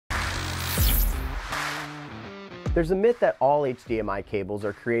There's a myth that all HDMI cables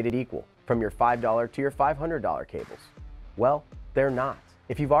are created equal, from your $5 to your $500 cables. Well, they're not.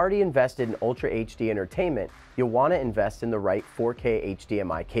 If you've already invested in Ultra HD entertainment, you'll want to invest in the right 4K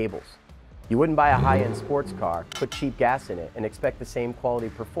HDMI cables. You wouldn't buy a high-end sports car, put cheap gas in it, and expect the same quality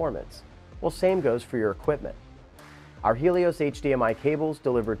performance. Well, same goes for your equipment. Our Helios HDMI cables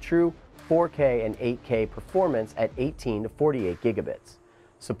deliver true 4K and 8K performance at 18 to 48 gigabits,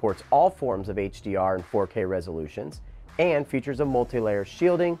 supports all forms of HDR and 4K resolutions, and features a multi-layer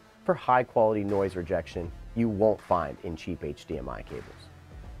shielding for high-quality noise rejection you won't find in cheap HDMI cables.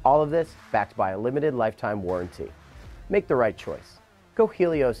 All of this backed by a limited lifetime warranty. Make the right choice. Go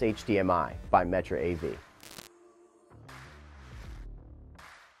Helios HDMI by MetraAV.